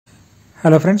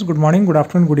Hello friends, good morning, good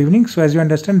afternoon, good evening. So as you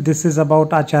understand, this is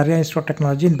about Acharya Institute of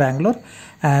Technology in Bangalore,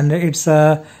 and it's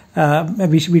a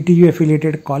VTU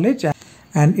affiliated college,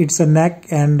 and it's a NAC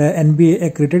and NBA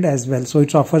accredited as well. So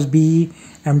it offers BE,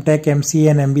 MTech, MCA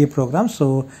and MBA programs.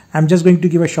 So I'm just going to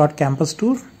give a short campus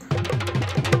tour.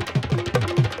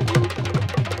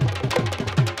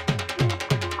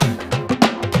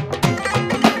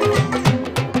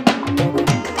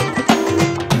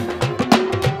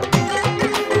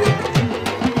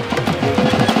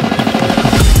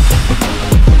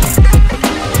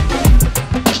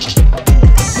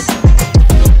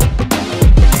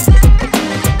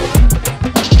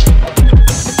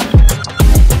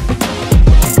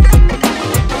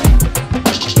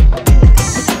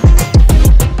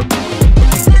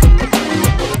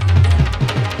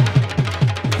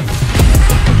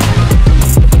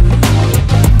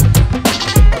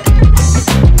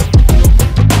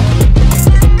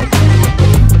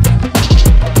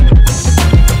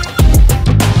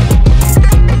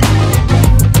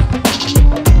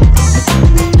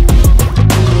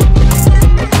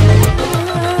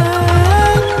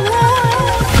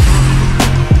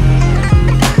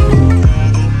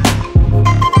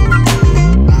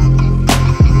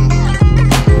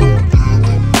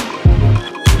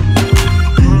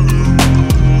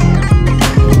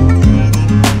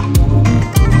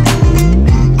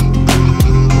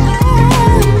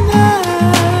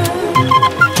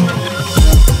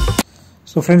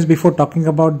 So friends, before talking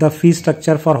about the fee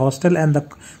structure for hostel and the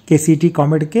KCET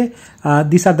ComEd,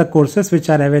 these are the courses which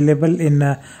are available in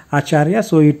Acharya.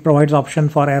 So it provides option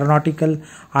for aeronautical,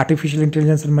 artificial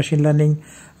intelligence and machine learning,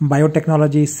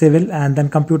 biotechnology, civil, and then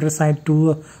computer science.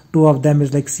 Two of them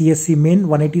is like CSC main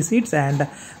 180 seats and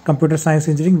computer science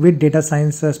engineering with data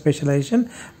science specialization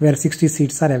where 60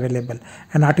 seats are available.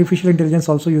 And artificial intelligence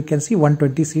also you can see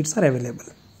 120 seats are available.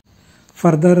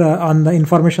 Further, on the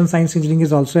information science engineering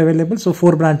is also available. So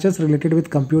 4 branches related with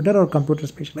computer or computer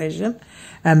specialization,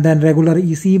 and then regular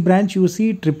ECE branch,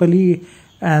 UC, triple E,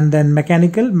 and then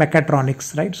mechanical,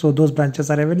 mechatronics, right? So those branches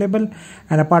are available.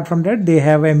 And apart from that, they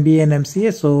have MBA and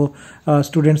MCA. So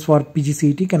students for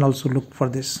PGCET can also look for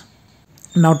this.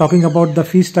 Now talking about the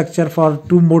fee structure for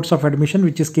 2 modes of admission,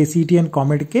 which is KCET and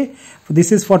ComEd.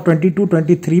 This is for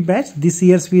 22-23 batch. This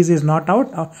year's fees is not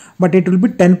out, but it will be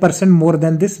 10% more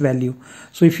than this value.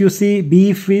 So if you see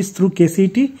BE fees through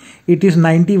KCET, it is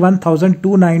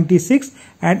 91,296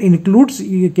 and includes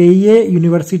KEA,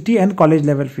 university and college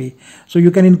level fee. So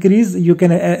you can increase, you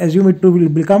can assume it to will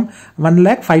become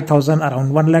 1,05,000,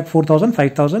 around 1,04,000,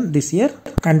 5,000 this year.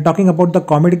 And talking about the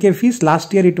ComEd fees,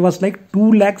 last year it was like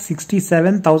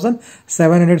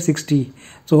 2,67,760.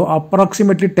 So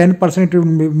approximately 10% it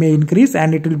may increase,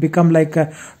 and it will become like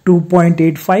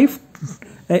 2.85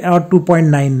 or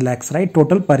 2.9 lakhs, right,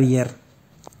 total per year.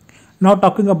 Now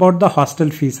talking about the hostel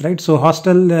fees, right? So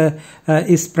hostel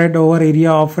is spread over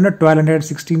area of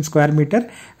 1216 square meter,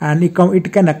 and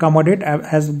it can accommodate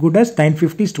as good as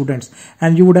 950 students.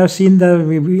 And you would have seen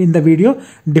in the video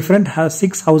different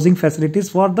 6 housing facilities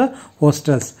for the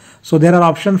hostels. So there are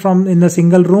options from in a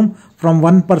single room from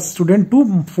 1 per student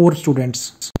to 4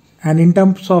 students. And in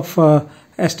terms of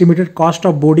estimated cost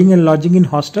of boarding and lodging in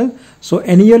hostel, so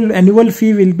annual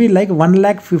fee will be like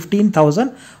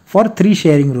 1,15,000 for 3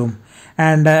 sharing room.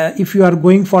 And if you are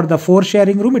going for the 4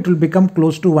 sharing room, it will become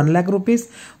close to 1 lakh rupees.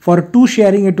 For 2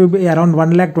 sharing, it will be around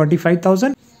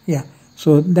 1,25,000. Yeah.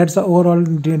 So that's the overall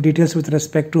details with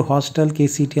respect to hostel,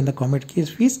 KCET and the ComEd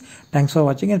fees. Thanks for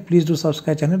watching, and please do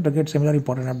subscribe channel to get similar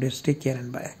important updates. Take care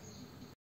and bye.